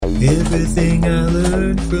Everything I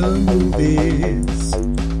learned from movies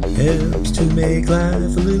helps to make life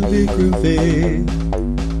a little bit groovy.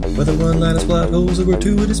 Whether one-liners, plot holes, or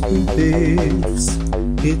gratuitous movies,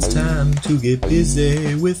 it's time to get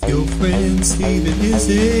busy with your friends Steve and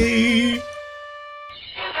Izzy.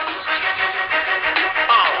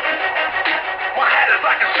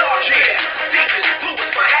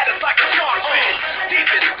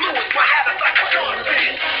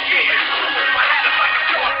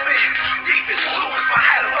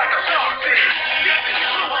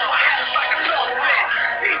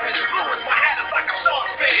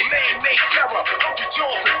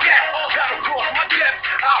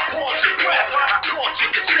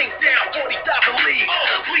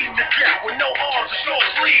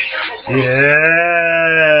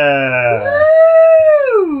 Yeah!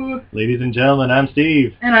 Woo! Ladies and gentlemen, I'm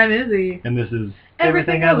Steve. And I'm Izzy. And this is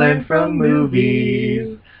Everything I Learned from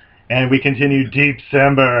Movies. And we continue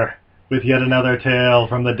December with yet another tale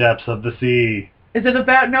from the depths of the sea. Is it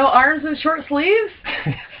about no arms and short sleeves?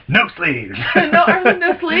 No sleeves! No arms and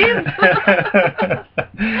no sleeves?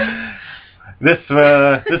 This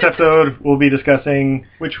episode we'll be discussing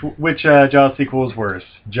which Jaws sequel is worse,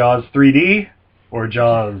 Jaws 3D or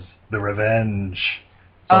Jaws The Revenge.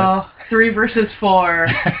 Oh, 3 versus 4.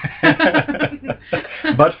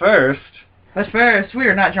 But first, we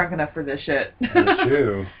are not drunk enough for this shit. that's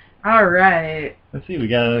true. All right. Let's see, we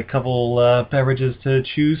got a couple beverages to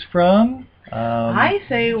choose from. I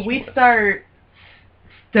say we start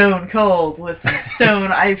stone cold with some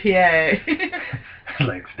Stone IPA.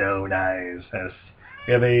 Like Stone Eyes. Yes.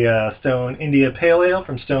 We have a Stone India Pale Ale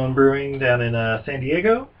from Stone Brewing down in San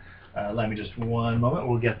Diego. Let me just one moment.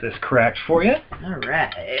 We'll get this cracked for you. All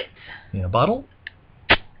right. In a bottle.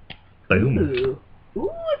 Boom. Ooh,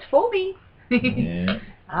 it's foamy. Yeah.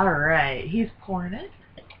 All right. He's pouring it.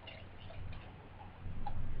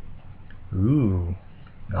 Ooh.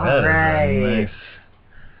 All That is a right. nice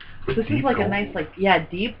This is deep like gold. a nice,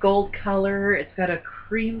 deep gold color. It's got a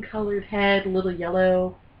cream-colored head, a little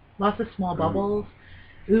yellow, lots of small bubbles.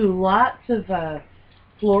 Ooh, lots of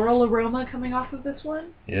floral aroma coming off of this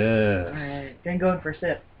one. All Yeah. right, then going for a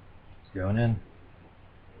sip. It's going in.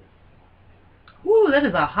 Ooh, that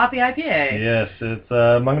is a hoppy IPA. Yes, it's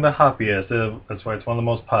among the hoppiest. That's why it's one of the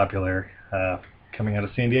most popular coming out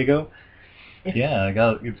of San Diego. Yeah,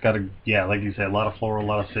 it's got a like you said, a lot of floral, a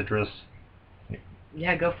lot of citrus.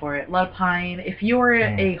 Yeah, go for it. A lot of pine. If you're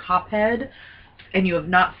a hophead and you have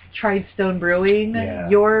not tried Stone Brewing,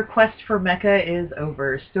 your quest for Mecca is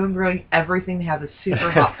over. Stone Brewing, everything they have is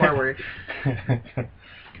super hop forward. It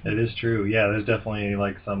is true. Yeah, there's definitely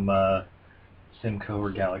like some Simcoe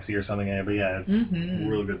or Galaxy or something in it, but yeah, it's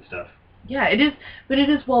real good stuff. Yeah, it is, but it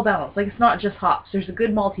is well balanced. Like, it's not just hops. There's a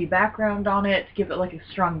good malty background on it to give it like a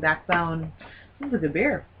strong backbone. This is a good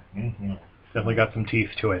beer. Definitely got some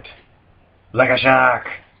teeth to it. Like a shark.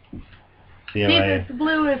 See Teeth is the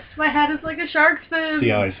bluest. My head is like a shark's fin. See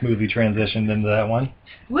how I smoothly transitioned into that one?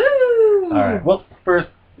 Woo! All right. Well, first,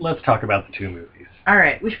 let's talk about the two movies. All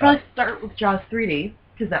right. We should probably start with Jaws 3D,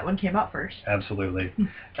 because that one came out first. Absolutely.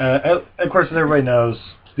 Of course, as everybody knows,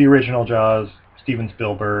 the original Jaws, Steven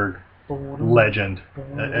Spielberg, legend.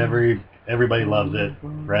 Everybody loves it,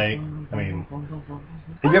 right? I mean,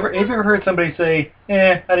 have you ever heard somebody say,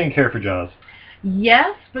 I didn't care for Jaws?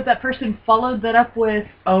 Yes, but that person followed that up with,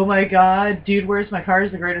 oh my god, Dude, Where's My Car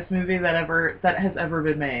is the greatest movie that has ever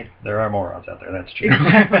been made. There are morons out there, that's true.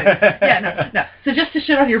 Exactly. Yeah, no. So just to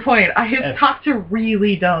shit on your point, I have talked to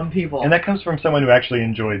really dumb people. And that comes from someone who actually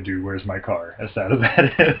enjoyed Dude, Where's My Car, as sad as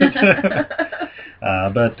that is.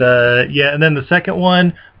 And then the second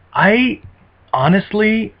one, I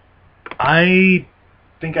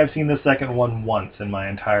think I've seen the second one once in my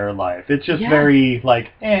entire life. It's just very, it's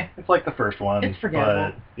like the first one. It's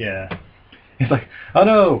forgettable. But, yeah. It's like, oh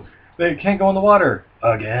no, they can't go in the water.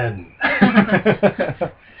 Again.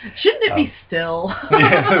 Shouldn't it be still?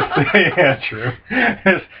 Yeah, true.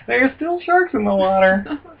 There's still sharks in the water.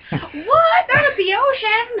 What? Not at the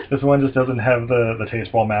ocean! This one just doesn't have the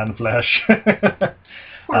tasteful man flesh.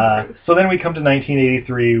 So then we come to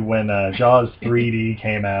 1983 when Jaws 3D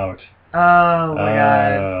came out. Oh my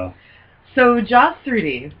god. So Jaws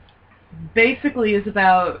 3D basically is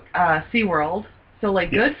about SeaWorld. So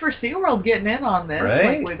good for SeaWorld getting in on this,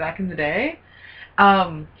 right? Way back in the day.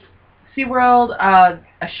 SeaWorld, a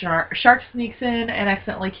shark sneaks in and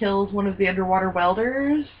accidentally kills one of the underwater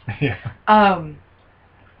welders. Yeah.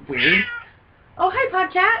 Weird. Oh, hi,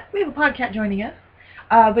 Podcat. We have a Podcat joining us.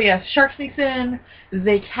 But yeah, shark sneaks in.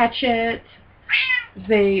 They catch it.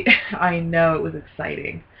 I know, it was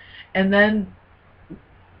exciting. And then,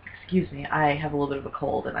 Excuse me, I have a little bit of a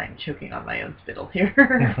cold and I'm choking on my own spittle here.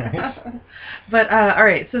 But,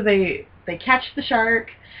 alright, so they catch the shark,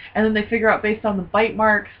 and then they figure out based on the bite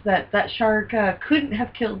marks that shark couldn't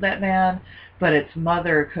have killed that man, but its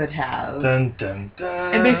mother could have. Dun, dun,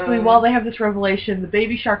 dun. And basically, while they have this revelation, the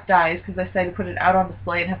baby shark dies because they decided to put it out on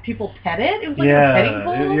display and have people pet it. It was like a petting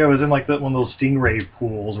pool. Yeah, it was in like one of those stingray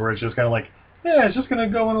pools where it's just kind of like, yeah, it's just going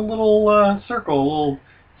to go in a little circle, a little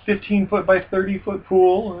 15-foot by 30-foot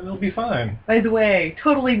pool, and it'll be fine. By the way,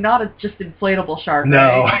 totally not a just inflatable shark.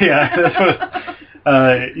 No, right? yeah. This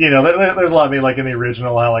was, you know, there's a lot of me, like in the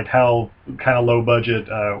original, how kind of low budget,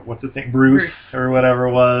 what's the thing, Bruce or whatever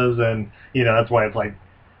it was, and, you know, that's why it's like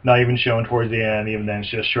not even shown towards the end, even then it's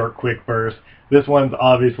just short, quick bursts. This one's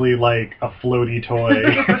obviously like a floaty toy.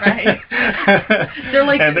 Right. They're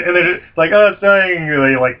like, and they're just like, oh, it's dying.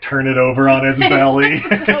 They like turn it over on its belly.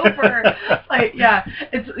 Over. Like, yeah,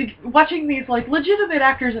 it's like, watching these like legitimate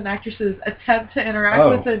actors and actresses attempt to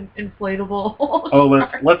interact with an inflatable.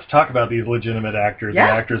 Let's talk about these legitimate actors and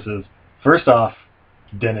actresses. First off,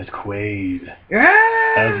 Dennis Quaid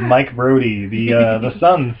as Mike Brody, the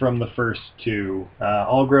son from the first two,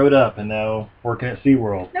 all grown up and now working at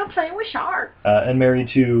SeaWorld. Now playing with sharks. And married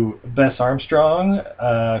to Bess Armstrong,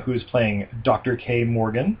 who's playing Dr. Kay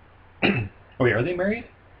Morgan. Oh wait, are they married?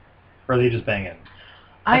 Or are they just banging?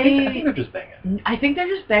 I think they're just banging. I think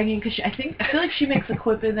they're just banging because I feel like she makes a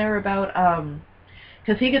quip in there about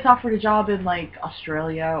because he gets offered a job in like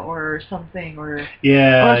Australia or something, or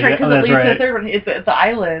that's right, because it leads to the third one. It's the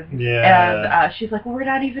island, and she's like, "Well, we're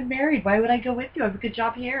not even married. Why would I go with you? I have a good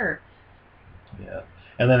job here." Yeah,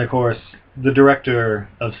 and then of course the director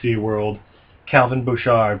of SeaWorld, Calvin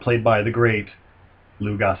Bouchard, played by the great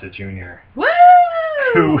Lou Gossett Jr. Woo!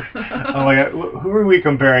 Who? Oh my God! Who are we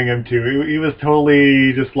comparing him to? He was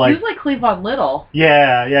totally just like. He was like Cleavon Little.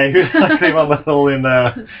 Yeah, he was like Cleavon Little in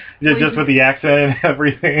just with the accent and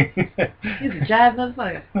everything. He's a jive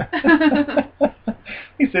motherfucker.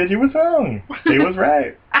 He said you was wrong. He was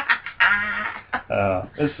right.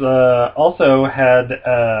 This also had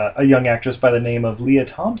a young actress by the name of Leah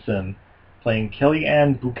Thompson playing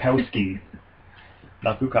Kellyanne Bukowski,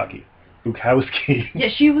 not Bukaki. Bukowski. Yeah,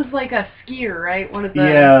 she was like a skier, right? One of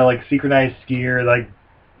the like synchronized skier, like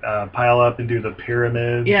pile up and do the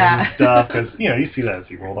pyramids and stuff. Because you see that at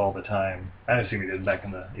SeaWorld all the time. I assume you did back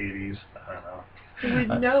in the 80s. I don't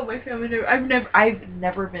know. No, my family knew. I've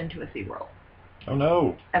never been to a SeaWorld. Oh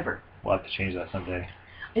no. Ever. We'll have to change that someday.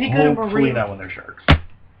 I need to go to Hopefully not when they're sharks.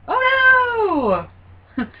 Oh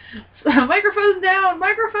no! Microphone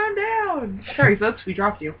down! Sorry, folks, we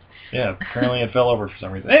dropped you. Yeah, apparently it fell over for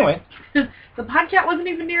some reason. Anyway. The podcast wasn't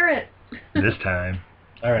even near it. This time.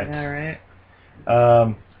 All right. All right.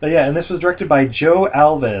 But yeah, and this was directed by Joe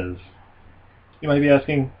Alves. You might be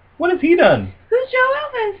asking, what has he done? Who's Joe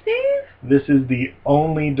Alves, Steve? This is the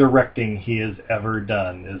only directing he has ever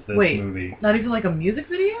done, is this movie. Not even like a music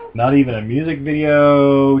video? Not even a music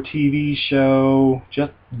video, TV show,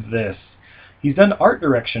 just this. He's done art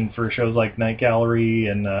direction for shows like Night Gallery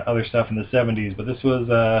and other stuff in the 70s, but this was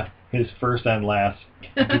his first and last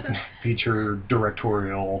feature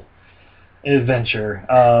directorial adventure.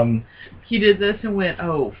 He did this and went,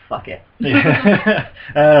 oh, fuck it. I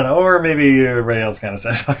don't know, or maybe everybody else kind of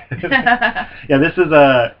said fuck it. Yeah, this is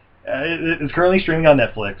it's currently streaming on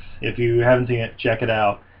Netflix. If you haven't seen it, check it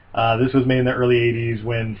out. This was made in the early 80s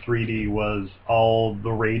when 3D was all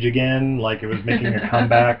the rage again, like it was making a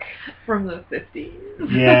comeback. From the 50s.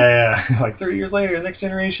 Yeah, like 30 years later, next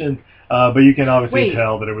generation. But you can obviously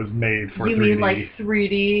tell that it was made for 3D. You mean like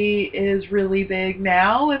 3D is really big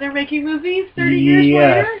now and they're making movies 30 years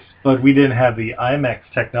later? Yes, but we didn't have the IMAX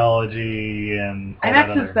technology and all that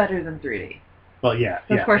IMAX is better than 3D. Well, yeah.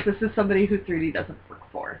 Of course, this is somebody who 3D doesn't work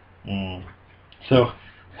for.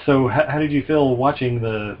 So how did you feel watching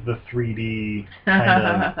the 3D kind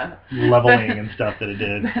of leveling and stuff that it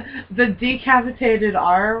did? The decapitated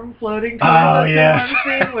arm floating towards the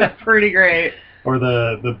scene was pretty great. Or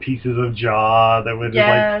the pieces of jaw that would just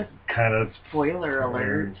like kind of... Spoiler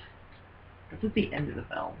alert. This is the end of the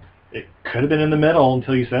film. It could have been in the middle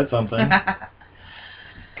until you said something. Could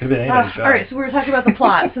have been anybody's shot. Alright, so we were talking about the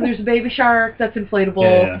plot. So there's a baby shark that's inflatable.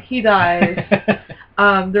 Yeah. He dies.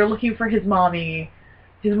 They're looking for his mommy.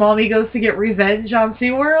 His mommy goes to get revenge on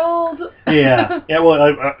SeaWorld. Yeah.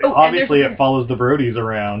 Well, obviously it follows the Brodies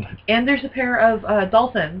around. And there's a pair of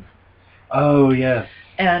dolphins. Oh, yes.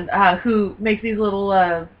 And who make these little,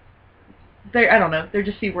 I don't know, they're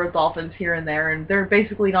just SeaWorld dolphins here and there, and they're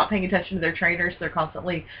basically not paying attention to their trainers. They're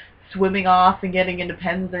constantly swimming off and getting into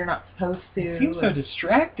pens they're not supposed to. Seems so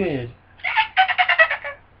distracted.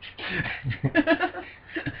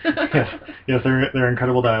 Yes, their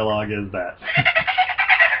incredible dialogue is that.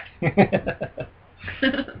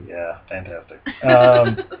 Yeah, fantastic.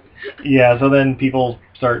 Yeah, so then people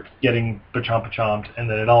start getting pachomped, and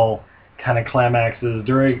then it all kind of climaxes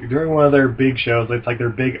during one of their big shows. It's like their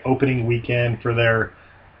big opening weekend for their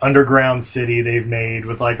underground city they've made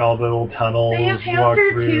with like all the little tunnels They have you walk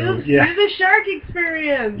hamster through. tubes Yeah, through the shark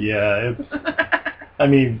experience. yeah. I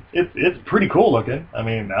mean, it's pretty cool looking. I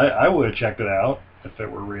mean, I would have checked it out if it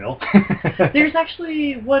were real. There's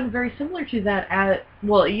actually one very similar to that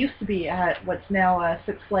it used to be at what's now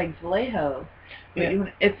Six Flags Vallejo. Yeah.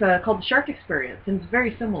 It's called the Shark Experience, and it's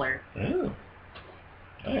very similar. Oh,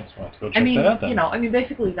 nice. We'll have to go check that out then.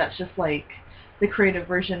 Basically that's just like the creative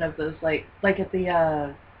version of those, like at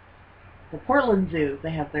the Portland Zoo,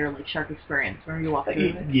 they have their like shark experience where you walk through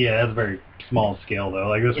it. Yeah, it's very small scale though.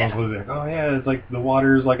 Like this one's really like, oh yeah, it's like the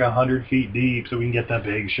water's like 100 feet deep, so we can get the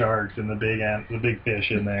big sharks and the big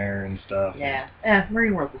fish in there and stuff. Yeah,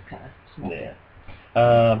 Marine World is kind of small. Yeah.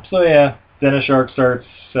 So yeah, then a shark starts.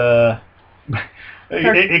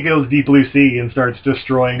 It goes deep blue sea and starts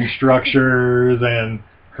destroying structures and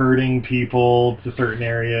hurting people to certain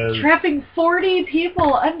areas. Trapping 40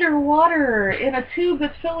 people underwater in a tube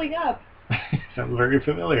that's filling up. Sounds very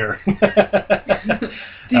familiar.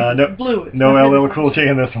 Blue. No LL Cool J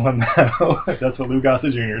in this one, though. That's what Lou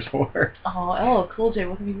Gossett Jr. is for. Oh, LL Cool J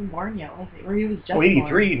wasn't even born yet, was he? Or he was just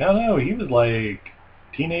 83. born. No, he was like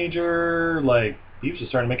teenager. Like he was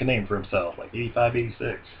just starting to make a name for himself. Like 85,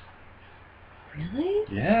 86. Really?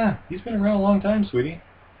 Yeah, he's been around a long time, sweetie.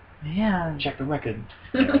 Man. Check the record.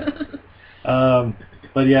 Yeah.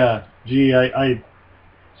 But yeah, gee, I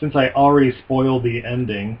since I already spoiled the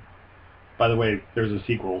ending. By the way, there's a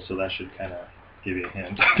sequel, so that should kind of give you a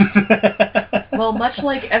hint. Well, much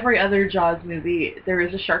like every other Jaws movie, there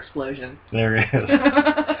is a shark explosion. There is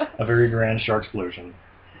a very grand shark explosion.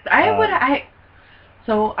 So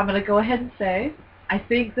I'm gonna go ahead and say I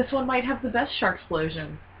think this one might have the best shark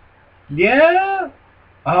explosion. Yeah.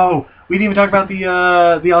 Oh, we didn't even talk about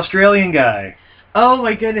the Australian guy. Oh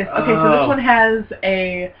my goodness. Okay, so this one has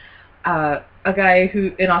a guy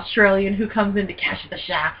an Australian who comes in to catch the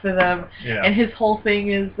shark for them, and his whole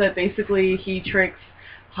thing is that basically he tricks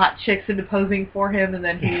hot chicks into posing for him, and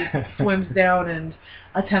then he swims down and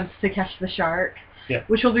attempts to catch the shark,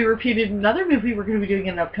 which will be repeated in another movie we're going to be doing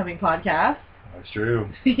in an upcoming podcast. That's true.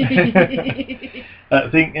 And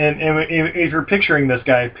if you're picturing this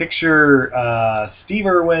guy, picture Steve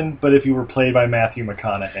Irwin, but if you were played by Matthew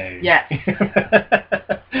McConaughey. Yes.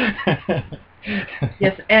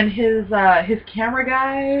 Yes, and his camera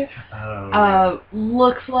guy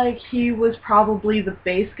looks like he was probably the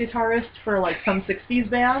bass guitarist for like some 60s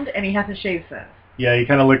band, and he hasn't shaved since. Yeah, he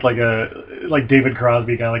kind of looked like David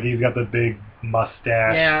Crosby, kind of like he's got the big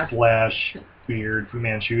mustache slash beard Fu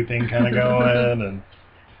Manchu thing kind of going, and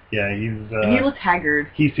yeah, and he looks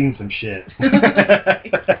haggard. He's seen some shit. But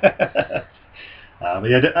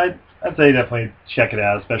yeah, I'd say definitely check it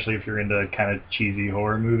out, especially if you're into kind of cheesy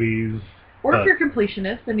horror movies. Or if you're a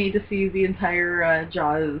completionist and need to see the entire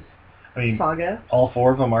Jaws saga. All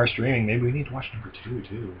 4 of them are streaming. Maybe we need to watch number 2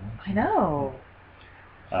 too. I know.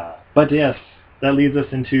 But yes, that leads us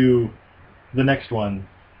into the next one,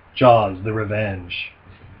 Jaws: The Revenge,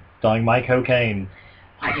 starring Mike O'Kane.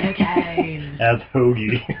 Mike O'Kane as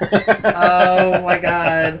Hoagie. Oh my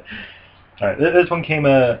God. All right, this one came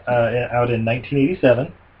out in 1987.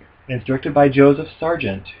 And it's directed by Joseph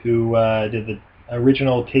Sargent, who did the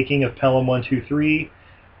original Taking of Pelham 1, 2, 3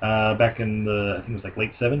 back in the, I think it was like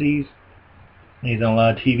late 70s. And he's done a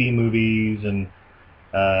lot of TV movies and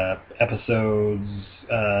episodes,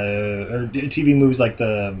 or TV movies like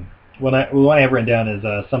the one I have written down is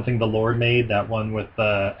Something the Lord Made, that one with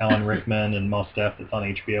Alan Rickman and Mos Def that's on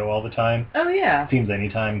HBO all the time. Oh yeah. Seems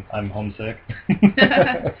anytime I'm homesick.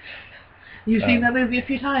 You've seen that movie a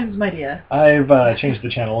few times, my dear. I've changed the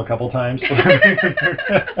channel a couple times.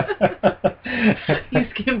 You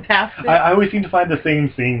skim past it. I always seem to find the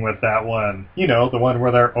same scene with that one. You know, the one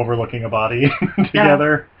where they're overlooking a body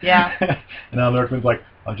together. Yeah. And Alan Rickman's like,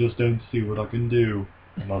 I just don't see what I can do.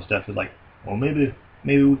 And Mos Def is like, well, maybe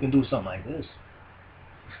we can do something like this.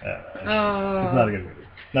 It's not a good movie.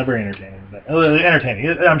 Not very entertaining. But,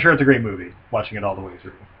 entertaining. I'm sure it's a great movie, watching it all the way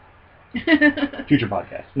through. Future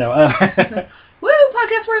podcast. No. Woo!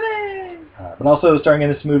 Podcast worthy! But also starring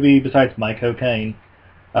in this movie, besides Mike O'Kane,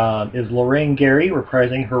 is Lorraine Gary,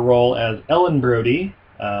 reprising her role as Ellen Brody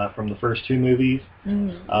from the first 2 movies.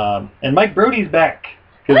 And Mike Brody's back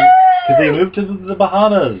because they moved to the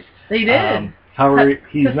Bahamas. They did. However,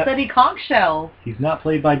 to study conch shells. He's not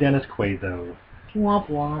played by Dennis Quaid, though. Womp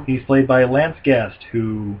womp. He's played by Lance Guest,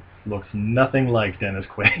 who looks nothing like Dennis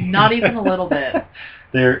Quaid. Not even a little bit.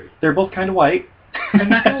 They're both kind of white. I'm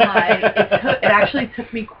not gonna lie. It actually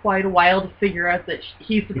took me quite a while to figure out that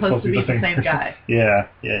he's supposed to be the same guy. Yeah.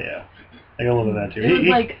 I got a little bit of that too. It was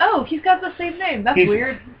like, oh, he's got the same name. That's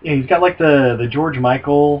weird. Yeah, he's got like the George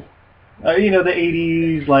Michael, the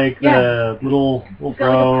 80s, like the little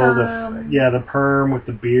fro, the perm with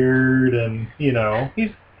the beard, and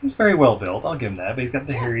he's very well built. I'll give him that. But he's got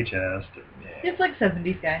the hairy chest. He's like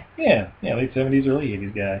 70s guy. Yeah, late 70s, early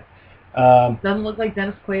 80s guy. Doesn't look like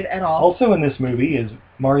Dennis Quaid at all. Also in this movie is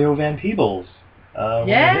Mario Van Peebles. One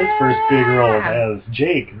of his first big roles as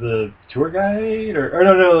Jake, the tour guide, or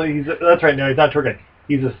no, that's right. No, he's not a tour guide.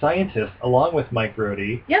 He's a scientist along with Mike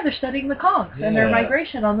Brody. Yeah, they're studying the conchs and their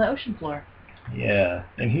migration on the ocean floor. Yeah,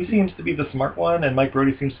 and he seems to be the smart one, and Mike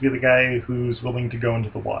Brody seems to be the guy who's willing to go into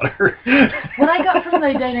the water. What I got from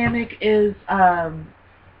the dynamic is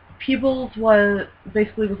Peebles was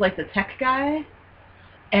like the tech guy,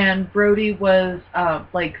 and Brody was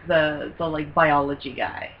like the biology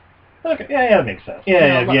guy. Okay, yeah, that makes sense.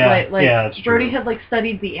 Yeah, it's true. Brody had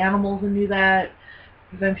studied the animals and knew that.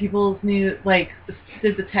 Then Peebles knew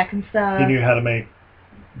did the tech and stuff. He knew how to make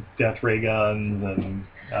death ray guns and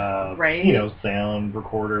sound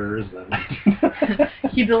recorders and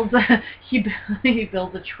he builds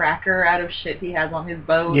a tracker out of shit he has on his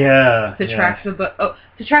boat. To track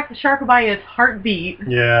the shark by its heartbeat.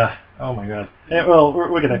 Yeah. Oh my god. Yeah, well,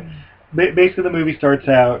 we're gonna basically the movie starts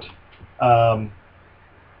out.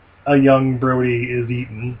 A young Brody is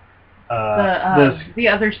eaten. The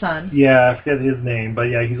other son. Yeah, I forget his name, but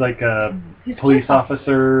yeah, he's like a police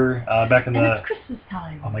officer back in it's Christmas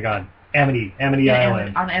time. Oh my god, Amity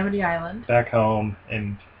Island. On Amity Island. Back home,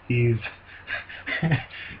 and he's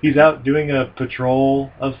he's out doing a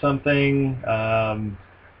patrol of something on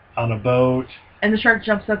a boat. And the shark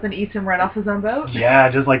jumps up and eats him right off his own boat?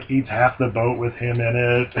 Yeah, just eats half the boat with him in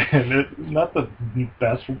it. And it's not the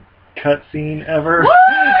best cut scene ever.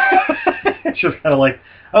 It's just kind of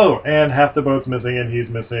and half the boat's missing and he's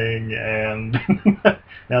missing and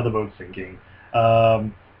now the boat's sinking.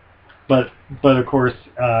 But of course,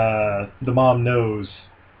 the mom knows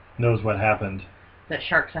what happened. That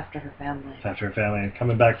shark's after her family. It's after her family.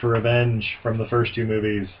 Coming back for revenge from the first two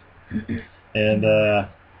movies. And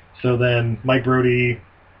so then Mike Brody,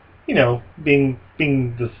 being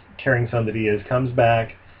the caring son that he is, comes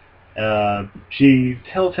back. She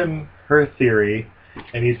tells him her theory,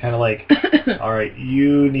 and he's kind of like, all right,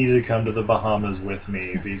 you need to come to the Bahamas with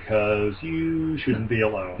me because you shouldn't be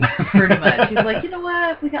alone. Pretty much. He's like, you know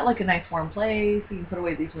what? We got a nice warm place. You can put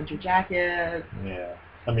away these winter jackets. Yeah.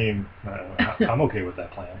 I mean, I'm okay with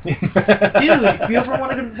that plan. Dude, if you ever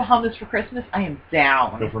want to go to the Bahamas for Christmas, I am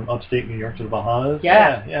down. Go from upstate New York to the Bahamas?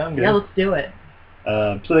 Yeah. Yeah, I'm good. Yeah, let's do it.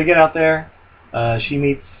 So they get out there. She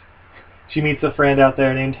meets a friend out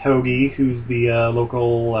there named Hoagie, who's the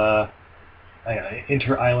local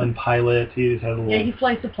inter-island pilot. He just has a little... Yeah, he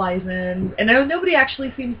flies supplies in. And I know nobody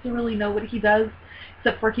actually seems to really know what he does,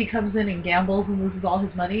 except for he comes in and gambles and loses all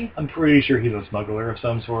his money. I'm pretty sure he's a smuggler of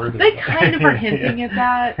some sort. They kind of are hinting at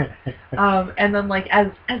that. And then,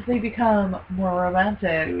 as they become more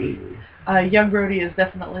romantic, young Brody is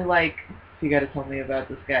definitely like, you got to tell me about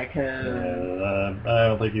this guy, because... I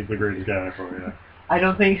don't think he's the greatest guy for you. I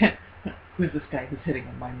don't think... Who's this guy who's hitting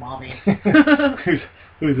on my mommy?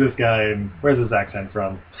 Who's this guy and where's his accent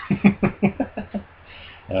from?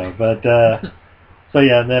 So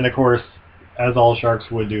yeah, and then of course, as all sharks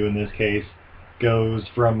would do in this case, goes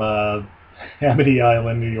from Amity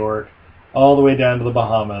Island, New York, all the way down to the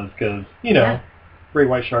Bahamas because, great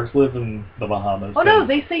white sharks live in the Bahamas. Oh no,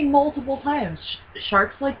 they say multiple times,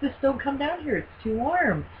 sharks like this don't come down here, it's too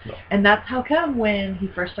warm. No. And that's how come when he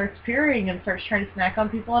first starts appearing and starts trying to snack on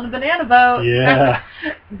people on a banana boat,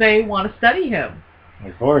 they want to study him.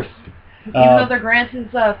 Of course. Even though their grant is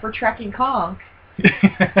for tracking conch,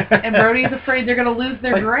 and Brody's afraid they're going to lose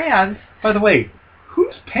their grant. By the way,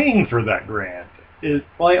 who's paying for that grant?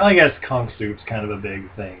 I guess conch soup's kind of a big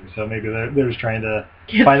thing, so maybe they're just trying to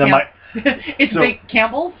find them. It's big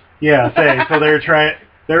Campbell's? Yeah, so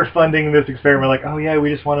they're funding this experiment oh yeah, we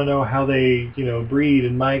just want to know how they, breed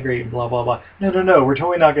and migrate and blah, blah, blah. No, we're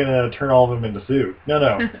totally not going to turn all of them into soup.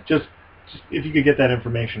 No, just if you could get that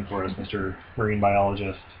information for us, Mr. Marine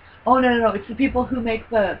Biologist. Oh, no, it's the people who make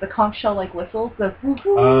the conch shell-like whistles. The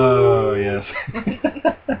woo-hoo. Oh, yes.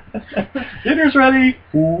 Dinner's ready.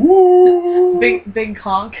 Woo. Big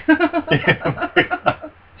conch.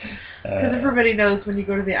 Because everybody knows when you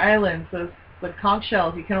go to the islands, the conch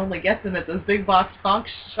shells, you can only get them at those big box conch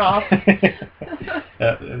shops.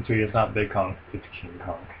 And so it's not big conch, it's king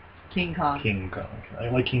conch. King conch. King conch. I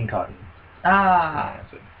like King Cotton. Ah.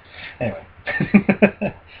 Anyway.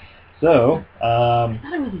 So, I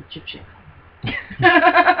thought it was Egyptian.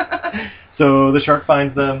 so the shark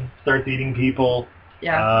finds them, starts eating people.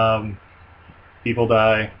 Yeah. People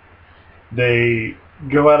die. They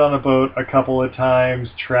go out on a boat a couple of times,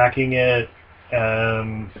 tracking it.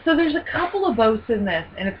 So there's a couple of boats in this,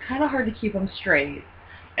 and it's kind of hard to keep them straight.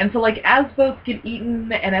 And so, like, as boats get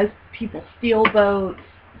eaten and as people steal boats,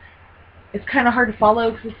 it's kind of hard to follow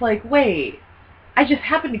because it's like, wait, I just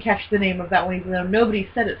happened to catch the name of that one even though nobody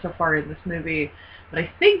said it so far in this movie. But I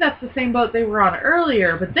think that's the same boat they were on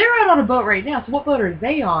earlier, but they're out on a boat right now, so what boat are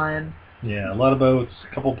they on? Yeah, a lot of boats,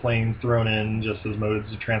 a couple planes thrown in just as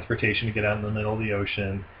modes of transportation to get out in the middle of the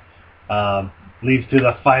ocean. Leads to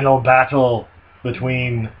the final battle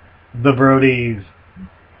between the Brodies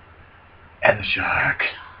and the shark.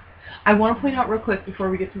 I want to point out real quick before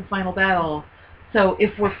we get to the final battle. So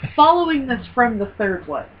if we're following this from the third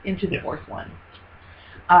one into the fourth one,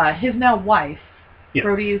 his now wife,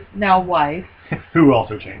 Brody's now wife, who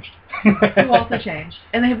also changed. And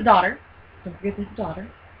they have a daughter. Don't forget they have a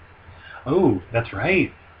daughter. Oh, that's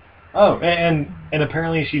right. Oh, and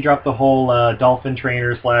apparently she dropped the whole dolphin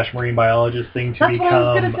trainer / marine biologist thing to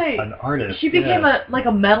become an artist. She became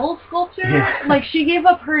a metal sculptor. Yeah. Like she gave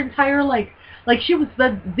up her entire like she was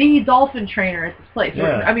the dolphin trainer at this place.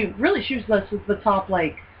 Yeah. I mean, really, she was the top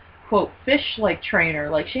quote fish trainer.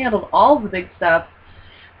 Like she handled all the big stuff.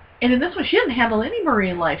 And in this one, she didn't handle any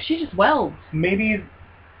marine life. She just welds. Maybe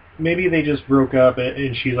they just broke up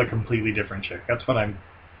and she's a completely different chick. That's what I'm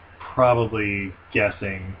probably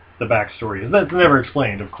guessing. The backstory is that's never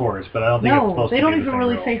explained, of course, but I don't think it's supposed to be. No, they don't even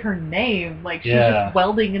really say her name. Like she's just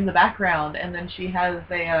welding in the background, and then she has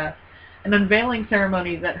an unveiling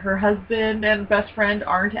ceremony that her husband and best friend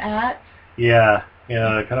aren't at. Yeah,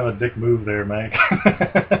 kind of a dick move there, Mike.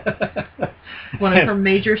 One of her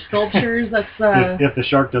major sculptures. That's if the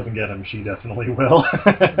shark doesn't get him, she definitely will.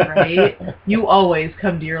 Right? You always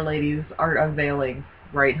come to your lady's art unveiling,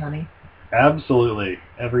 right, honey? Absolutely,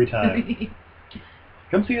 every time.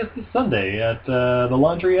 Come see us this Sunday at the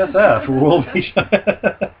Laundry SF. We'll be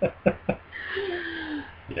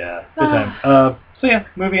yeah, good time. So yeah,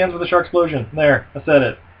 movie ends with a shark explosion. There, I said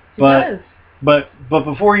it. But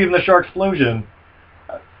before even the shark explosion,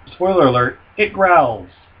 spoiler alert, it growls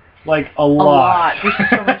like a lot. There's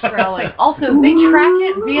so much growling. Also, they track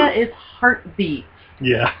it via its heartbeat.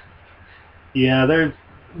 Yeah. Yeah, there's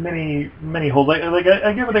many holes. Like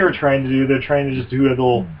I get what they were trying to do. They're trying to just do a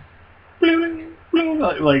little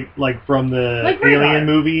like from the Alien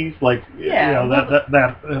movies, that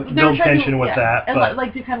build tension with that, and but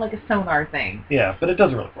do kind of like a sonar thing. Yeah, but it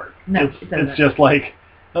doesn't really work. No, it doesn't. It's just like,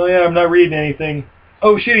 oh yeah, I'm not reading anything.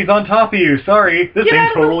 Oh shit, he's on top of you. Sorry, this thing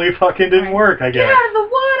totally fucking didn't work. I guess. Get out of the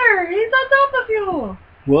water! He's on top of you.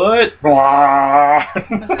 What?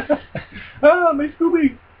 Ah, my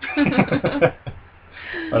Scooby.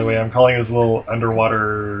 By the way, I'm calling his little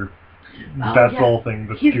underwater vessel thing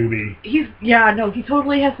the Scooby. He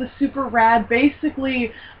totally has this super rad,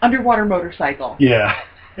 basically underwater motorcycle. Yeah.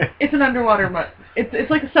 It's an underwater it's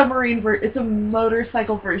like a submarine it's a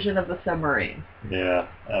motorcycle version of the submarine. Yeah,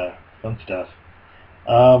 fun stuff.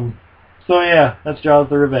 So yeah, that's Jaws: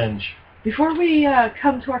 The Revenge. Before we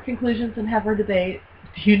come to our conclusions and have our debate,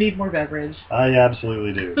 do you need more beverage? I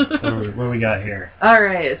absolutely do. What do we got here? All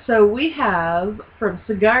right, so we have from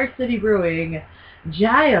Cigar City Brewing,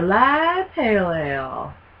 Jai-Alai Pale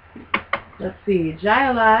Ale. Let's see,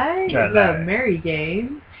 Jai-Alai is a merry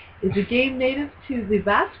game. Is a game native to the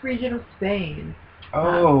Basque region of Spain.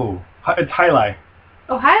 Oh, it's Jai-Alai.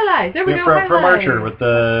 Oh, Jai-Alai. There we go, from Archer with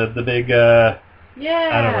the big, yeah.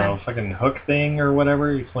 I don't know, fucking hook thing or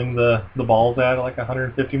whatever. You fling the balls at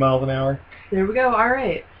 150 miles an hour. There we go. All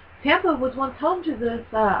right. Tampa was once home to this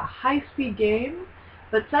high-speed game,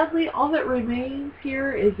 but sadly all that remains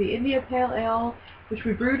here is the India Pale Ale, which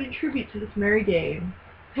we brewed in tribute to this merry game.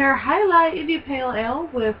 Pair Jai-Alai India Pale Ale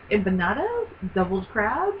with empanadas, deviled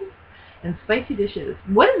crabs, and spicy dishes.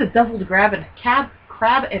 What is a deviled crab and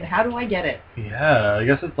how do I get it? Yeah, I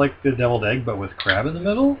guess it's like the deviled egg, but with crab in the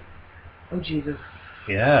middle? Oh, Jesus.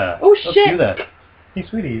 Yeah. Oh, shit. Let's do that. Hey,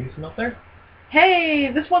 sweetie, you need some milk there? Hey,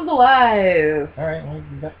 this one's alive. All right. Well,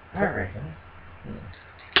 all right.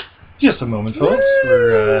 Just a moment, folks.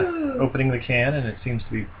 We're opening the can, and it seems to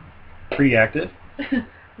be pretty active.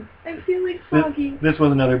 I'm feeling foggy. This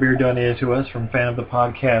was another beer donated to us from fan of the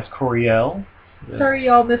podcast, Coriel. Sorry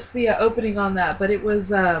y'all missed the opening on that, but it was,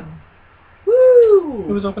 woo!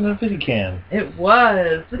 It was opened in a fizzy can. It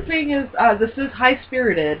was. The thing is, this is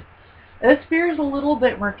high-spirited. This beer is a little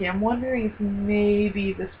bit murky. I'm wondering if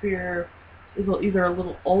maybe this beer is either a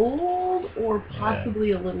little old or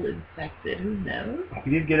possibly a little infected. Who knows?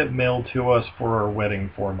 We did get it mailed to us for our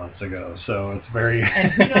wedding 4 months ago, so it's very...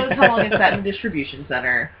 And who knows how long it's sat in the distribution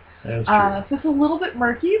center. That's true. So it's a little bit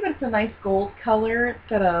murky, but it's a nice gold color. It's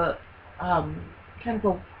got a kind of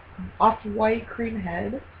a off-white cream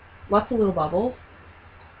head. Lots of little bubbles.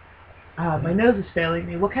 My nose is failing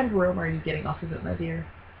me. What kind of aroma are you getting off of it, my dear?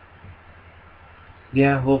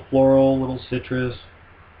 Yeah, a little floral, a little citrus.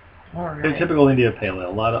 All right. A typical India Pale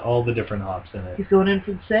Ale. All the different hops in it. He's going in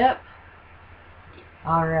for the sip.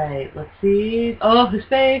 All right, let's see. Oh, his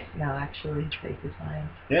face. No, actually, his face is fine.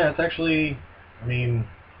 Yeah, it's actually, I mean,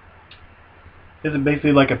 it's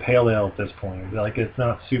basically like a pale ale at this point. Like, it's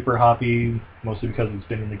not super hoppy, mostly because it's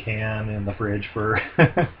been in the can in the fridge for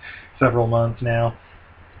several months now.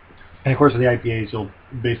 And of course, with the IPAs, you'll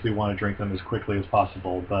basically want to drink them as quickly as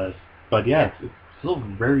possible. But yeah, it's still a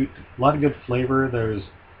lot of good flavor. There's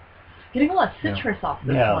getting a lot of citrus off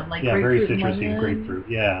this one, like very grapefruit citrusy and grapefruit.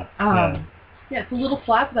 Yeah. Yeah, it's a little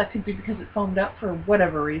flat, but that could be because it foamed up for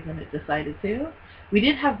whatever reason it decided to. We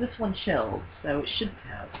did have this one chilled, so it shouldn't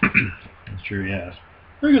have. That's true. Yes.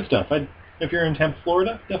 Very good stuff. If you're in Tampa,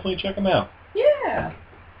 Florida, definitely check them out. Yeah.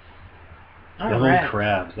 All right.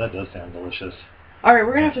 Crabs. That does sound delicious. All right,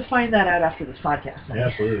 we're gonna have to find that out after this podcast. Yeah,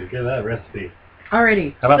 absolutely. Get that recipe.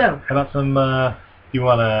 Alrighty. How about some? Do you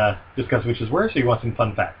want to discuss which is worse, or you want some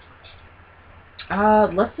fun facts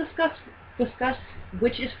first? Let's discuss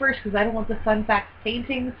which is first, because I don't want the fun facts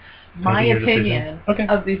tainting my opinion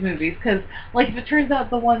of these movies. Because, like, if it turns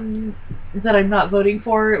out the one that I'm not voting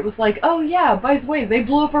for, it was like, oh yeah, by the way, they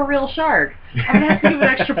blew up a real shark, I'm gonna have to give an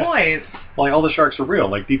extra point. Well, like, all the sharks are real,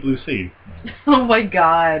 like Deep Blue Sea. Oh my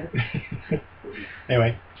god.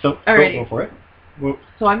 Anyway, so go for it. Well,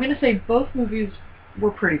 so I'm going to say both movies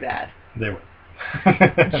were pretty bad. They were.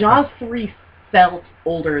 Jaws 3 felt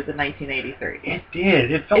older than 1983. It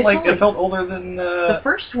did. It felt older than the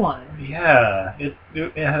first one. Yeah, it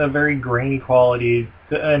had a very grainy quality,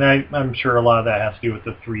 and I'm sure a lot of that has to do with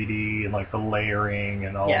the 3D and like the layering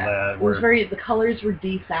and all that. It was the colors were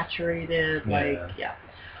desaturated.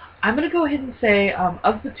 I'm going to go ahead and say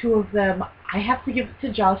of the two of them, I have to give it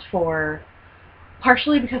to Jaws 4.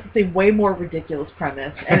 Partially because it's a way more ridiculous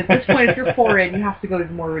premise, and at this point, if you're 4 in, you have to go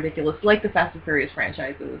even more ridiculous, like the Fast and Furious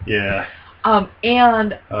franchises. Yeah.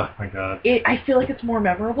 And oh my god, I feel like it's more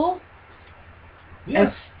memorable. Yeah.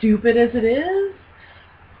 As stupid as it is,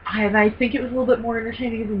 and I think it was a little bit more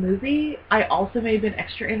entertaining as a movie. I also may have been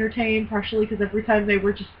extra entertained, partially because every time they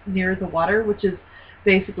were just near the water, which is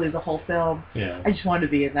basically the whole film. Yeah. I just wanted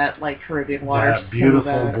to be in that like Caribbean water. That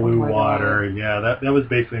beautiful blue water. Yeah, that was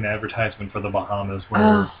basically an advertisement for the Bahamas,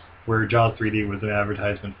 where Jaws 3D was an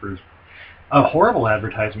advertisement for a horrible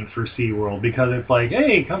advertisement for SeaWorld, because it's like,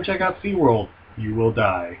 hey, come check out SeaWorld. You will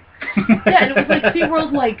die. Yeah, and it was like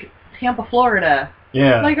SeaWorld, like Tampa, Florida.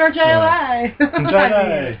 Yeah. Like RJLI.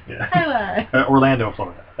 RJLI. Orlando,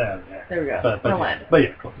 Florida. There we go. Orlando. But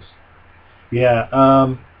yeah, close.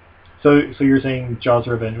 Yeah. So you're saying Jaws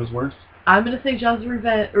Revenge was worse? I'm going to say Jaws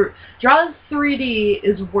 3D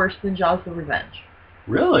is worse than Jaws the Revenge.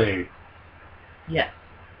 Really? Yes.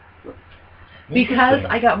 Because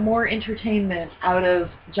I got more entertainment out of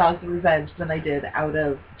Jaws the Revenge than I did out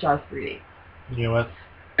of Jaws 3D. You know what?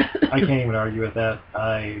 I can't even argue with that.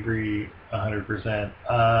 I agree 100%.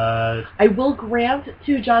 I will grant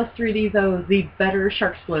to Jaws 3D, though, the better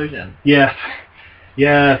shark explosion. Yes.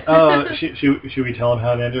 Yeah. Oh, should we tell him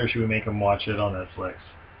how it ended, or should we make him watch it on Netflix?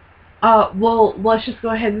 Well, let's just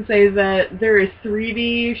go ahead and say that there is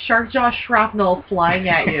 3D shark jaw shrapnel flying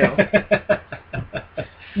at you.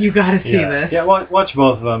 You gotta see this. Yeah, watch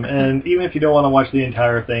both of them, and even if you don't want to watch the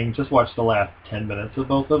entire thing, just watch the last 10 minutes of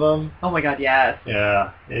both of them. Oh my god, yes.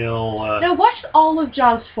 Yeah, it'll... Now watch all of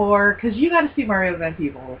Jaws 4, because you gotta see Mario Van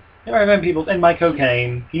Peebles. Mario Van Peebles and Mike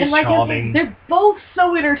O'Kane. He's charming. They're both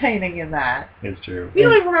so entertaining in that. It's true. We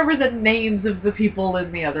don't even remember the names of the people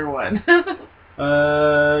in the other one.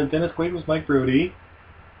 Dennis Quaid was Mike Brody.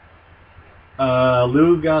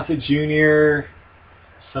 Lou Gossett Jr.,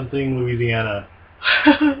 something Louisiana.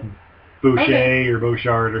 Boucher or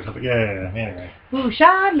Bouchard or something. Yeah, anyway.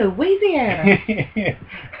 Bouchard, Louisiana.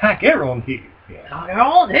 I guarantee.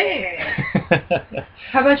 All day.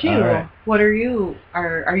 How about you? Right. What are you?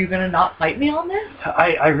 Are you gonna not fight me on this?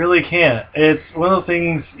 I really can't. It's one of those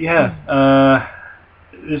things. Yeah.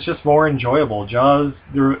 It's just more enjoyable. Jaws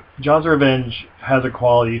Revenge has a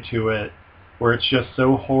quality to it where it's just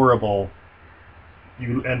so horrible,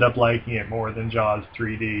 you end up liking it more than Jaws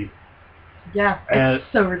 3D. Yeah, it's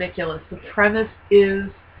so ridiculous. The premise is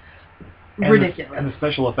ridiculous. And the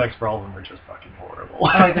special effects for all of them are just fucking horrible.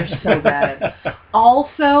 Oh, they're so bad.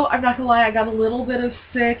 Also, I'm not gonna lie, I got a little bit of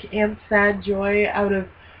sick and sad joy out of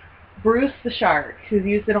Bruce the shark, who's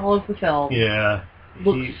used in all of the films. Yeah.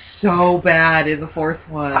 Looks so bad in the fourth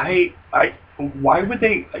one. Why would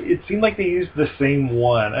they? It seemed like they used the same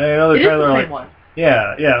one. I know it is the like, same one.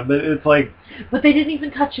 Yeah, but it's like. But they didn't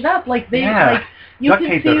even touch it up. Like they, yeah. you duct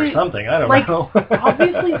can tape see it or something. I don't know.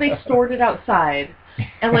 Obviously they stored it outside,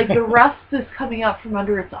 and like the rust is coming out from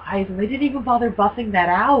under its eyes, and they didn't even bother buffing that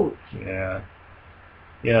out. Yeah,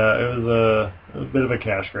 it was a bit of a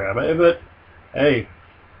cash grab. But hey,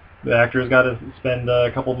 the actors got to spend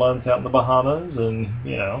a couple months out in the Bahamas, and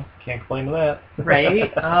can't complain to that.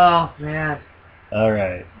 Right? Oh man. All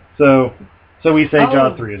right, so we say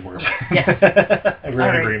Jaws 3 is worse. Yes.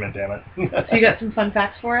 We're in agreement, damn it. So you got some fun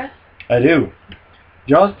facts for us? I do.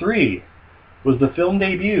 Jaws 3 was the film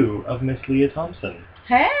debut of Miss Leah Thompson.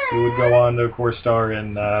 Hey! Who would go on to, of course, star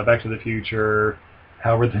in Back to the Future,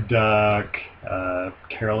 Howard the Duck,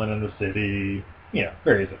 Carolyn in the City,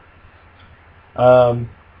 various things.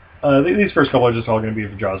 These first couple are just all going to be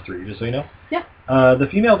for Jaws 3, just so you know. Yeah. The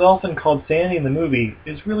female dolphin called Sandy in the movie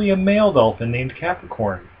is really a male dolphin named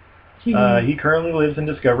Capricorn. He currently lives in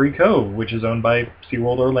Discovery Cove, which is owned by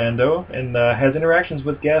SeaWorld Orlando, and has interactions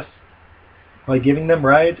with guests by giving them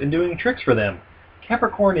rides and doing tricks for them.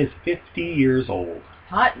 Capricorn is 50 years old.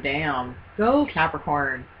 Hot damn. Go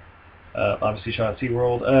Capricorn. Obviously shot at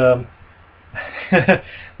SeaWorld.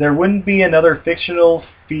 There wouldn't be another fictional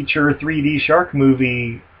feature 3D shark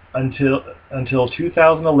movie until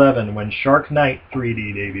 2011 when Shark Night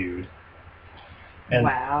 3D debuted. And,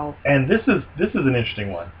 wow. And this is an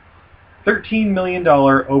interesting one. $13 million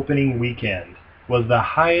opening weekend was the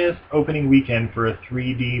highest opening weekend for a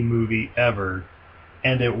 3D movie ever,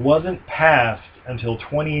 and it wasn't passed until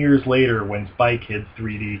 20 years later when Spy Kids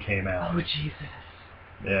 3D came out. Oh, Jesus.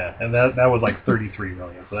 Yeah, and that was like 33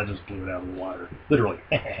 million, so that just blew it out of the water. Literally.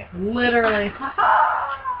 Literally.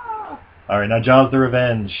 All right, now Jaws the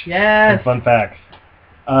Revenge. Yes. Some fun facts.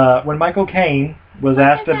 When Michael Caine was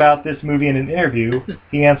asked about this movie in an interview,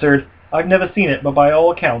 he answered, "I've never seen it, but by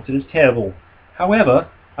all accounts it is terrible. However,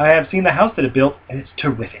 I have seen the house that it built, and it's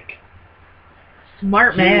terrific."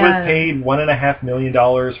 Smart man. He was paid $1.5 million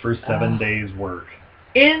for 7 days' work.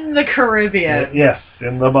 In the Caribbean. Yes,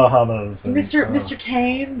 in the Bahamas. Mr.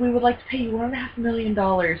 Caine, we would like to pay you $1.5 million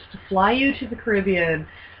to fly you to the Caribbean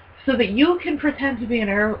so that you can pretend to be an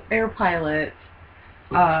air pilot,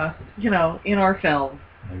 in our film.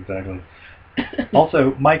 Exactly.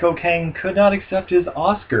 Also, Michael Caine could not accept his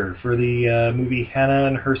Oscar for the movie Hannah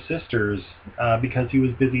and Her Sisters because he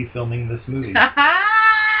was busy filming this movie.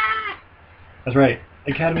 That's right.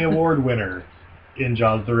 Academy Award winner in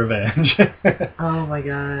Jaws the Revenge. Oh my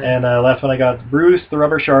god. And last one I got, Bruce the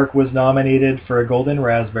Rubber Shark was nominated for a Golden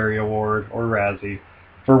Raspberry Award, or Razzie,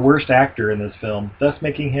 for Worst Actor in this film, thus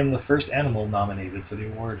making him the first animal nominated for the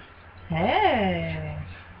award. Hey.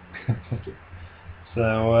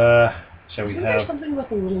 So, shall we Isn't have... there something about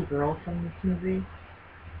the little girl from this movie?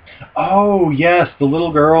 Oh, yes, the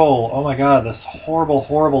little girl. Oh my god, this horrible,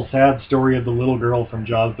 horrible, sad story of the little girl from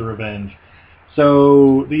Jaws the Revenge.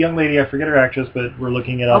 So, the young lady, I forget her actress, but we're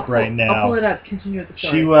looking it up right now. I'll pull it up. Continue with the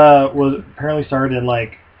story. She was apparently starred in,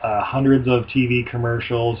 like, hundreds of TV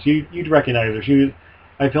commercials. You'd recognize her.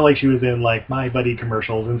 I feel like she was in, like, My Buddy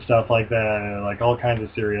commercials and stuff like that, and, like, all kinds of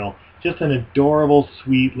cereal. Just an adorable,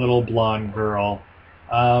 sweet little blonde girl.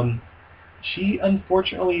 She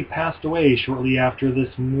unfortunately passed away shortly after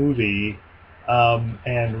this movie,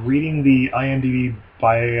 and reading the IMDb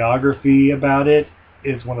biography about it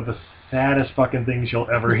is one of the saddest fucking things you'll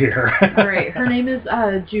ever hear. All right, her name is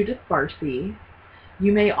Judith Barcy.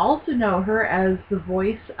 You may also know her as the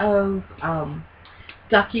voice of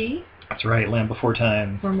Ducky. That's right, Land Before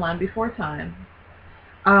Time. From Land Before Time.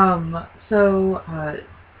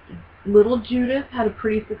 Little Judith had a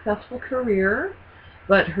pretty successful career,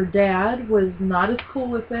 but her dad was not as cool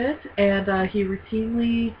with it, and he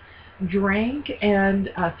routinely drank and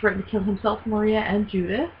threatened to kill himself, Maria, and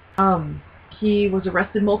Judith. He was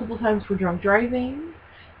arrested multiple times for drunk driving.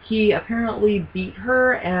 He apparently beat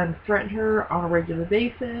her and threatened her on a regular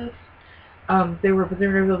basis. They were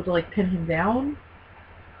never able to pin him down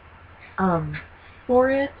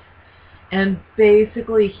for it. And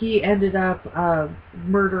basically, he ended up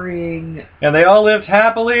murdering... And they all lived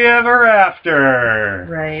happily ever after.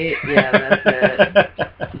 Right, yeah, that's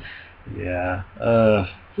it. Yeah.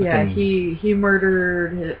 Yeah, he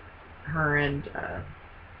murdered her and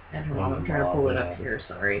her mom. I'm trying to pull it up here,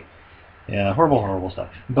 sorry. Yeah, horrible, horrible stuff.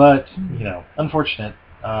 But, unfortunate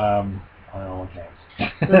on all accounts.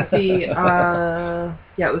 Let's see. Yeah,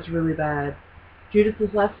 it was really bad. Judith was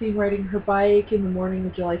last seen riding her bike in the morning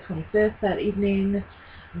of July 25th. That evening,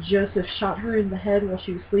 Joseph shot her in the head while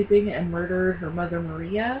she was sleeping and murdered her mother,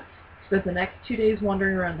 Maria. Spent the next 2 days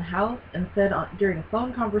wandering around the house and said during a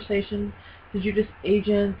phone conversation to Judith's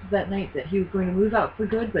agent that night that he was going to move out for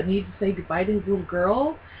good but needed to say goodbye to his little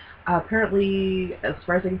girl. Apparently, as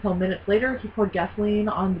far as I can tell, minutes later, he poured gasoline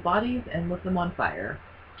on the bodies and lit them on fire.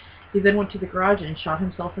 He then went to the garage and shot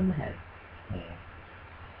himself in the head.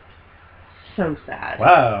 So sad.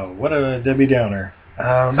 Wow, what a Debbie Downer.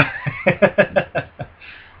 But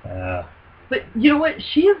you know what?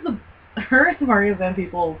 Her and Mario Van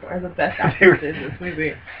Peebles are the best actors in this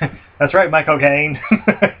movie. That's right, Michael Caine.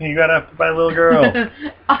 You got up by a little girl.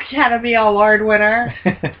 Academy Award winner.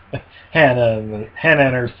 Hannah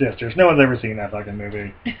and her sisters. No one's ever seen that fucking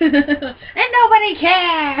movie. And nobody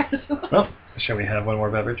cares. Well, shall we have one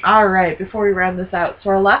more beverage? All right, before we round this out. So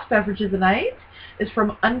our last beverage of the night is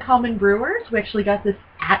from Uncommon Brewers. We actually got this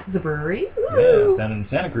at the brewery. Yeah, down in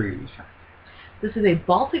Santa Cruz. This is a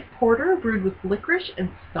Baltic Porter brewed with licorice and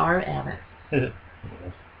star anise. This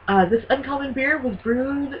uncommon beer was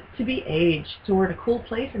brewed to be aged, so we're in a cool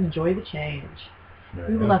place and enjoy the change.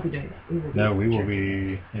 We will not be doing that. We will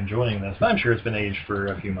be enjoying this. I'm sure it's been aged for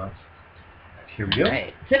a few months. Here we go.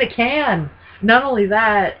 Right. It's in a can. Not only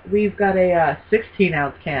that, we've got a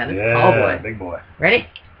 16-ounce can. It's a tall boy. Big boy. Ready?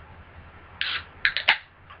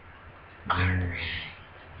 Alright.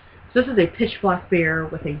 So this is a pitch black beer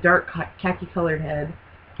with a dark khaki-colored head.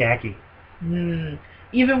 Khaki.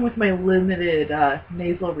 Even with my limited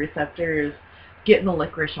nasal receptors, getting the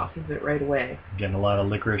licorice off of it right away. Getting a lot of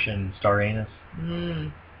licorice and star anise.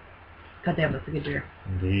 God damn, that's a good beer.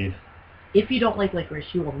 Indeed. If you don't like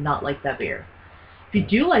licorice, you will not like that beer. If you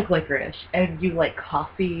do like licorice, and you like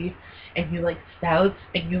coffee, and you like stouts,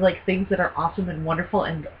 and you like things that are awesome and wonderful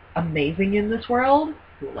and amazing in this world,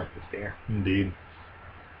 you will like this beer. Indeed.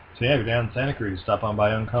 So yeah, go down to Santa Cruz, stop on by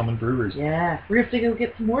Uncommon Brewers. Yeah, we're going to have to go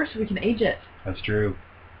get some more so we can age it. That's true.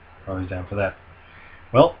 Always down for that.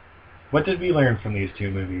 Well, what did we learn from these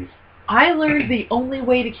two movies? I learned the only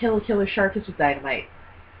way to kill a killer shark is with dynamite.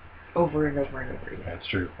 Over and over and over again. That's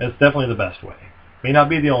true. It's definitely the best way. May not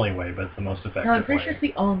be the only way, but it's the most effective way. No, I'm pretty sure it's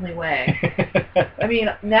the only way. I mean,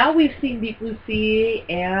 now we've seen Deep Blue Sea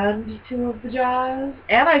and two of the Jaws,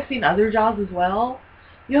 and I've seen other Jaws as well.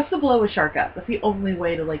 You have to blow a shark up. That's the only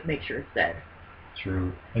way to, like, make sure it's dead.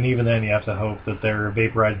 True. And even then, you have to hope that their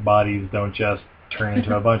vaporized bodies don't just turn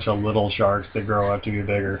into a bunch of little sharks that grow up to be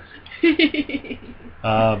bigger.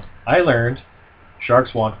 I learned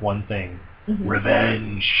sharks want one thing.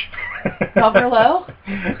 Revenge. Not Merlot?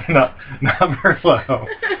 Not Merlot.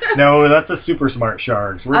 No, that's a super smart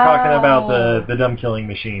sharks. We're talking about the dumb killing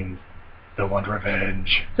machines that want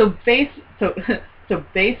revenge. So basic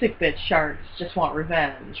bitch sharks just want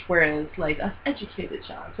revenge, whereas like us educated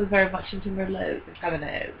sharks are very much into Merlots and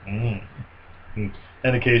Cabernets.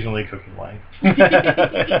 And occasionally cooking wine.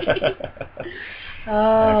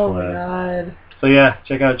 Oh my god. So yeah,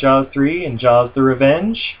 check out Jaws 3 and Jaws the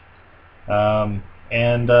Revenge.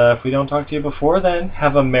 And if we don't talk to you before then,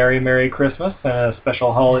 have a Merry, Merry Christmas and a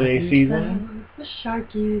special holiday season. The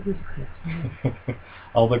Sharkies of Christmas.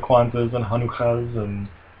 All the Kwanzas and Hanukkahs and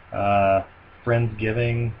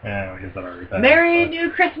Friendsgiving. I guess that already passed. Merry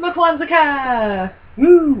New Christmas Kwanzaa!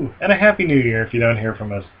 Woo! And a Happy New Year if you don't hear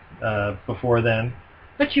from us before then.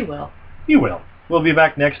 But you will. You will. We'll be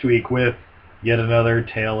back next week with yet another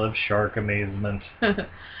tale of shark amazement.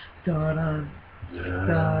 Da-da.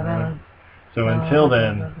 So until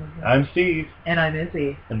then, I'm Steve. And I'm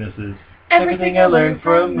Izzy. And this is Everything I Learned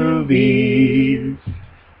from Movies.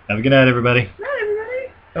 Have a good night, everybody. Night,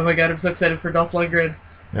 everybody. Oh my god, I'm so excited for Dolph Lundgren.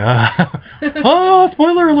 Oh,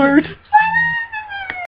 spoiler alert!